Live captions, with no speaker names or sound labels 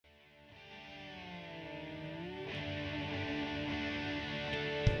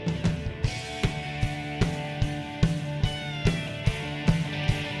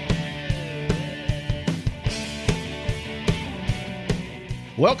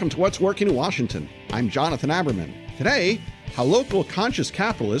Welcome to What's Working in Washington. I'm Jonathan Aberman. Today, how local conscious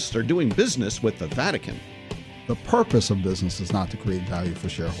capitalists are doing business with the Vatican. The purpose of business is not to create value for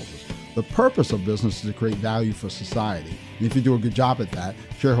shareholders. The purpose of business is to create value for society. And if you do a good job at that,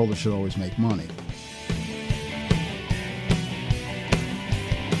 shareholders should always make money.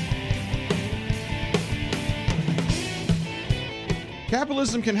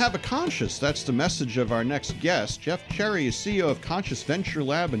 Capitalism can have a conscience. That's the message of our next guest. Jeff Cherry is CEO of Conscious Venture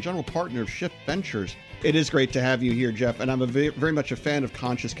Lab and general partner of Shift Ventures. It is great to have you here, Jeff, and I'm very much a fan of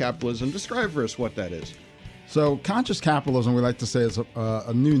conscious capitalism. Describe for us what that is. So conscious capitalism, we like to say, is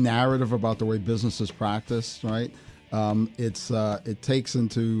a new narrative about the way business is practiced, right? It takes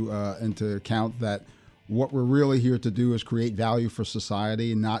into account that what we're really here to do is create value for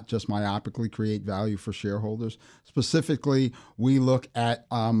society, not just myopically create value for shareholders. Specifically, we look at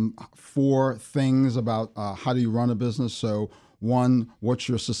 4 things about how do you run a business. So 1, what's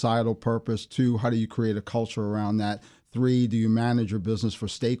your societal purpose? 2, how do you create a culture around that? 3, do you manage your business for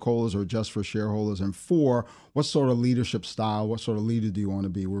stakeholders or just for shareholders? And 4, what sort of leadership style, what sort of leader do you want to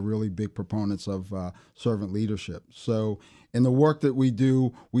be? We're really big proponents of servant leadership. So in the work that we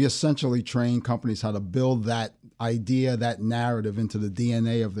do, we essentially train companies how to build that idea, that narrative into the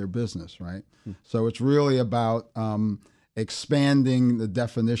DNA of their business, right? So it's really about expanding the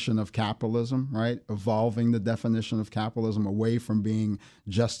definition of capitalism, right? Evolving the definition of capitalism away from being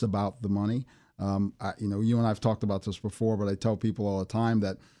just about the money. You and I have talked about this before, but I tell people all the time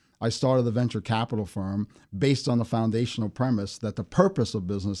that I started the venture capital firm based on the foundational premise that the purpose of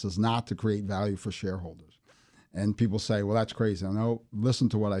business is not to create value for shareholders. And people say, well, that's crazy. I know, listen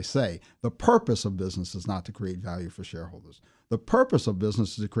to what I say. The purpose of business is not to create value for shareholders. The purpose of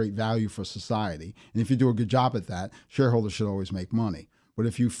business is to create value for society. And if you do a good job at that, shareholders should always make money. But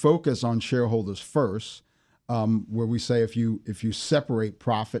if you focus on shareholders first, where we say if you separate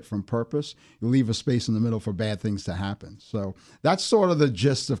profit from purpose, you leave a space in the middle for bad things to happen. So that's sort of the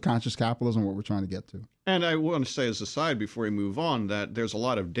gist of conscious capitalism, what we're trying to get to. And I want to say as a side before we move on that there's a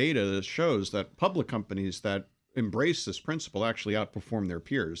lot of data that shows that public companies that embrace this principle actually outperform their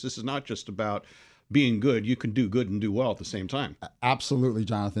peers. This is not just about being good. You can do good and do well at the same time. Absolutely,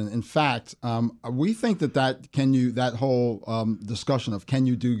 Jonathan. In fact, we think that whole discussion of can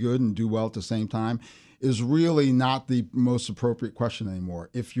you do good and do well at the same time is really not the most appropriate question anymore.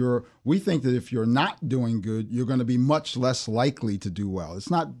 We think that if you're not doing good, you're going to be much less likely to do well. It's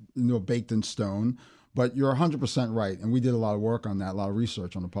not baked in stone, but you're 100% right. And we did a lot of work on that, a lot of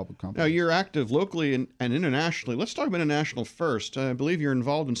research on the public company. Now, you're active locally and internationally. Let's talk about international first. I believe you're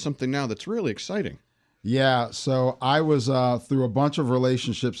involved in something now that's really exciting. Yeah, so I was, through a bunch of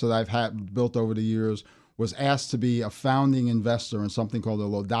relationships that I've had built over the years, was asked to be a founding investor in something called the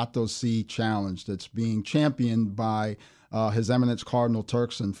Laudato Si Challenge that's being championed by His Eminence Cardinal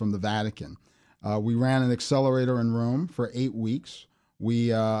Turkson from the Vatican. We ran an accelerator in Rome for 8 weeks. We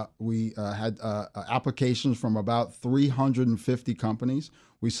had applications from about 350 companies.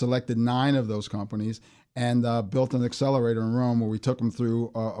 We selected 9 of those companies and built an accelerator in Rome where we took them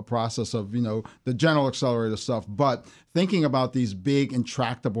through a process of, the general accelerator stuff. But thinking about these big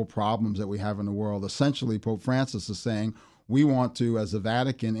intractable problems that we have in the world, essentially Pope Francis is saying we want to, as the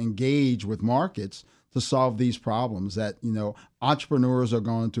Vatican, engage with markets to solve these problems, that, entrepreneurs are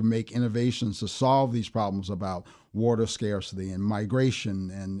going to make innovations to solve these problems about water scarcity and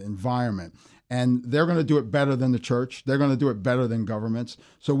migration and environment. And they're going to do it better than the church. They're going to do it better than governments.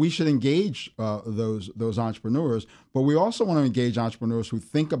 So we should engage those entrepreneurs. But we also want to engage entrepreneurs who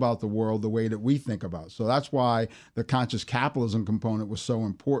think about the world the way that we think about it. So that's why the conscious capitalism component was so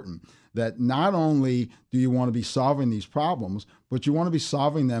important. That not only do you want to be solving these problems, but you want to be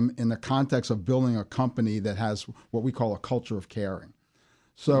solving them in the context of building a company that has what we call a culture of caring.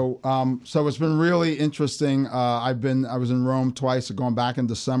 So it's been really interesting. I was in Rome twice, going back in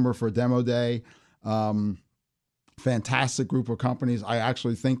December for Demo Day. Fantastic group of companies. I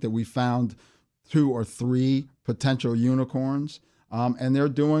actually think that we found 2 or 3 potential unicorns, and they're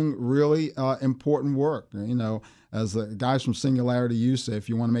doing really important work. As the guys from Singularity used to say, if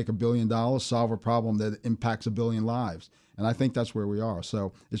you want to make $1 billion, solve a problem that impacts 1 billion lives. And I think that's where we are.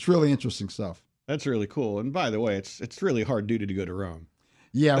 So it's really interesting stuff. That's really cool. And by the way, it's really hard duty to go to Rome.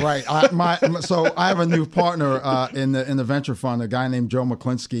 Yeah, right. So I have a new partner in the venture fund, a guy named Joe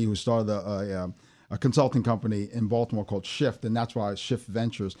McClinsky, who started a consulting company in Baltimore called Shift, and that's why it's Shift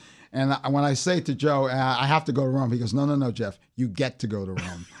Ventures. And when I say to Joe, I have to go to Rome, he goes, no, Jeff, you get to go to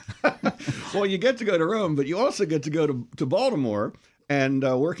Rome. Well, you get to go to Rome, but you also get to go to Baltimore. And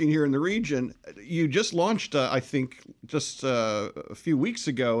working here in the region, you just launched, I think, just a few weeks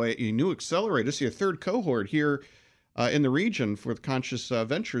ago, a new accelerator. This is your 3rd cohort here in the region for the Conscious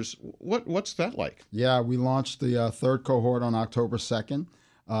Ventures. What's that like? Yeah, we launched the third cohort on October 2nd.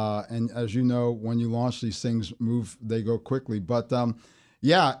 And as you know, when you launch these things, they go quickly. But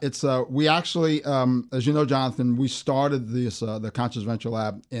yeah, it's we actually, as you know, Jonathan, we started the Conscious Venture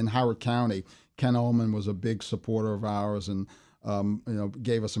Lab in Howard County. Ken Ullman was a big supporter of ours and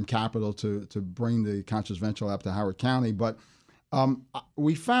gave us some capital to bring the Conscious Venture Lab to Howard County. But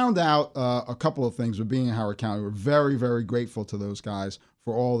we found out a couple of things with being in Howard County. We're very, very grateful to those guys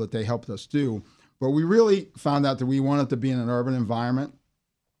for all that they helped us do. But we really found out that we wanted to be in an urban environment.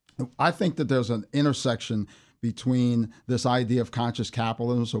 I think that there's an intersection between this idea of conscious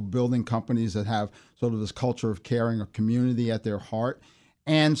capitalism, so building companies that have sort of this culture of caring, a community at their heart,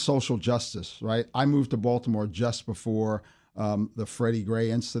 and social justice, right? I moved to Baltimore just before the Freddie Gray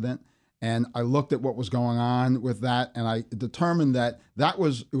incident, and I looked at what was going on with that, and I determined that it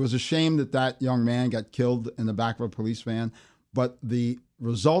was a shame that young man got killed in the back of a police van, but the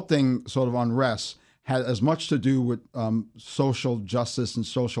resulting sort of unrest had as much to do with social justice and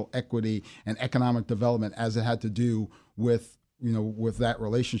social equity and economic development as it had to do with that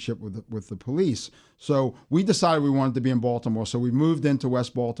relationship with the police. So we decided we wanted to be in Baltimore. So we moved into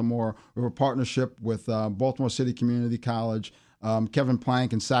West Baltimore. We have a partnership with Baltimore City Community College. Kevin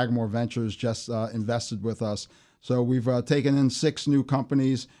Plank and Sagamore Ventures just invested with us. So we've taken in 6 new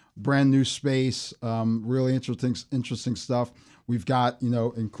companies, brand new space, really interesting stuff. We've got,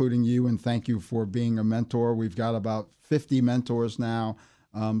 including you, and thank you for being a mentor. We've got about 50 mentors now.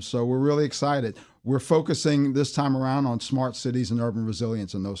 So we're really excited. We're focusing this time around on smart cities and urban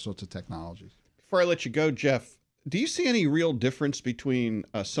resilience and those sorts of technologies. Before I let you go, Jeff, do you see any real difference between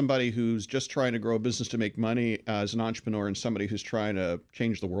somebody who's just trying to grow a business to make money as an entrepreneur and somebody who's trying to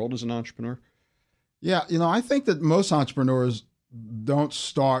change the world as an entrepreneur? Yeah, I think that most entrepreneurs don't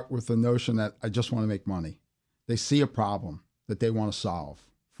start with the notion that I just want to make money. They see a problem that they want to solve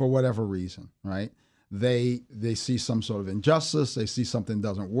for whatever reason, right? They see some sort of injustice. They see something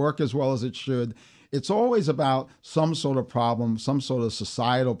doesn't work as well as it should. It's always about some sort of problem, some sort of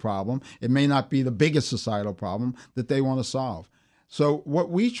societal problem. It may not be the biggest societal problem that they want to solve. So what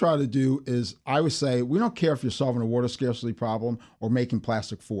we try to do is, I would say, we don't care if you're solving a water scarcity problem or making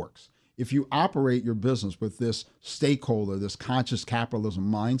plastic forks. If you operate your business with this stakeholder, this conscious capitalism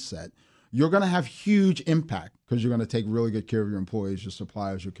mindset, you're going to have huge impact because you're going to take really good care of your employees, your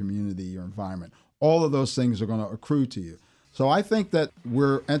suppliers, your community, your environment. All of those things are going to accrue to you. So I think that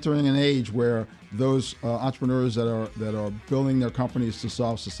we're entering an age where those entrepreneurs that are building their companies to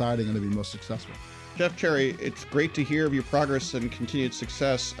solve society are going to be most successful. Jeff Cherry, it's great to hear of your progress and continued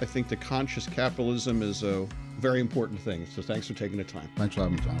success. I think the conscious capitalism is a very important thing. So thanks for taking the time. Thanks for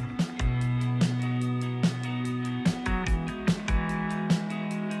having me, Jonathan.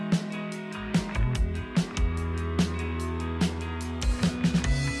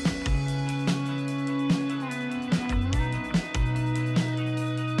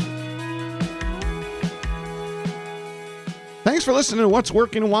 Thanks for listening to What's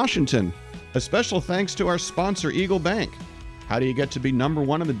Working in Washington. A special thanks to our sponsor, Eagle Bank. How do you get to be number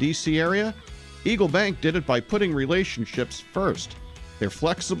one in the D.C. area? Eagle Bank did it by putting relationships first. They're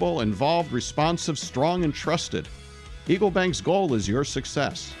flexible, involved, responsive, strong, and trusted. Eagle Bank's goal is your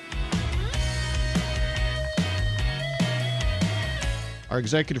success. Our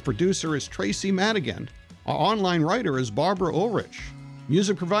executive producer is Tracy Madigan. Our online writer is Barbara Ulrich.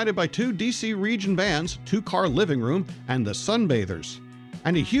 Music provided by 2 D.C. region bands, 2 Car Living Room, and the Sunbathers.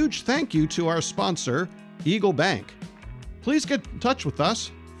 And a huge thank you to our sponsor, Eagle Bank. Please get in touch with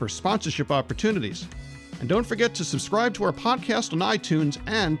us for sponsorship opportunities. And don't forget to subscribe to our podcast on iTunes,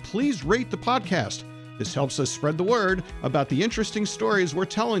 and please rate the podcast. This helps us spread the word about the interesting stories we're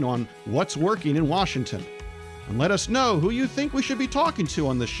telling on What's Working in Washington. And let us know who you think we should be talking to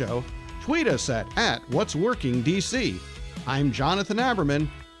on this show. Tweet us at What's Working DC. I'm Jonathan Aberman.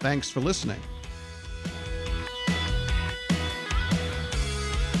 Thanks for listening.